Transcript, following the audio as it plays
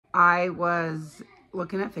I was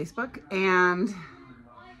looking at Facebook and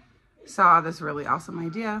saw this really awesome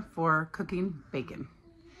idea for cooking bacon.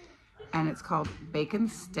 And it's called bacon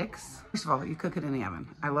sticks. First of all, you cook it in the oven.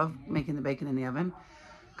 I love making the bacon in the oven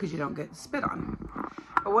because you don't get spit on.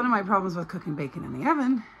 But one of my problems with cooking bacon in the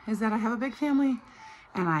oven is that I have a big family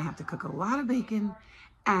and I have to cook a lot of bacon,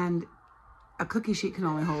 and a cookie sheet can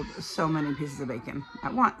only hold so many pieces of bacon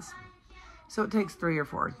at once. So it takes 3 or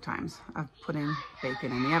 4 times of putting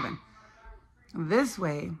bacon in the oven. This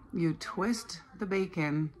way, you twist the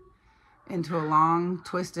bacon into a long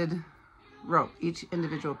twisted rope, each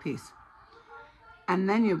individual piece. And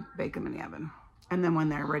then you bake them in the oven. And then when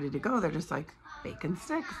they're ready to go, they're just like bacon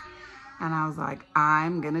sticks. And I was like,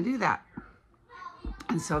 I'm gonna do that.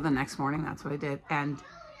 And so the next morning, that's what I did. And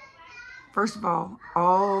first of all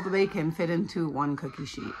the bacon fit into one cookie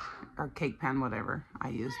sheet or cake pan, whatever I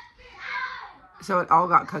used. So it all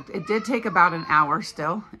got cooked. It did take about an hour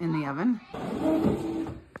still in the oven.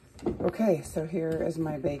 Okay, so here is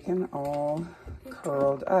my bacon all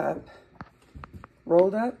curled up,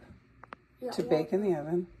 rolled up to bake in the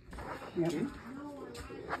oven. Yep.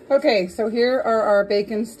 Okay, so here are our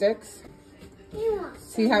bacon sticks.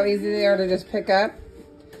 See how easy they are to just pick up?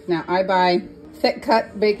 Now I buy thick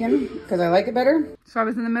cut bacon because I like it better. So I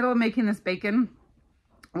was in the middle of making this bacon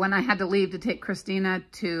when I had to leave to take Christina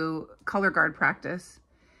to color guard practice.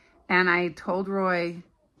 And I told Roy,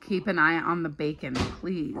 keep an eye on the bacon,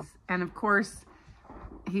 please. And of course,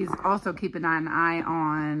 he's also keeping an eye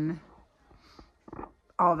on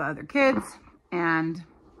all the other kids. And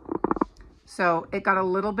so it got a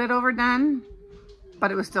little bit overdone,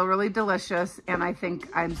 but it was still really delicious. And I think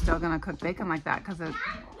I'm still gonna cook bacon like that because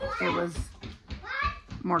it was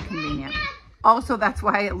more convenient. Also, that's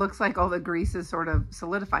why it looks like all the grease is sort of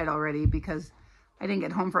solidified already, because I didn't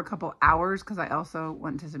get home for a couple hours because I also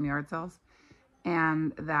went to some yard sales.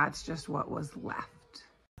 And that's just what was left.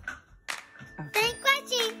 Okay. Thanks for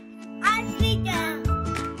watching our video.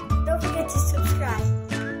 Don't forget to subscribe.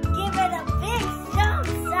 Give it a big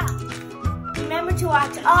thumbs up. Remember to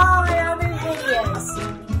watch all our other videos.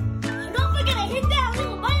 Don't forget to hit that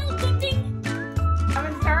little bell thing. I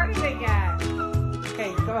haven't started it yet.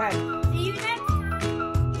 Okay, go ahead.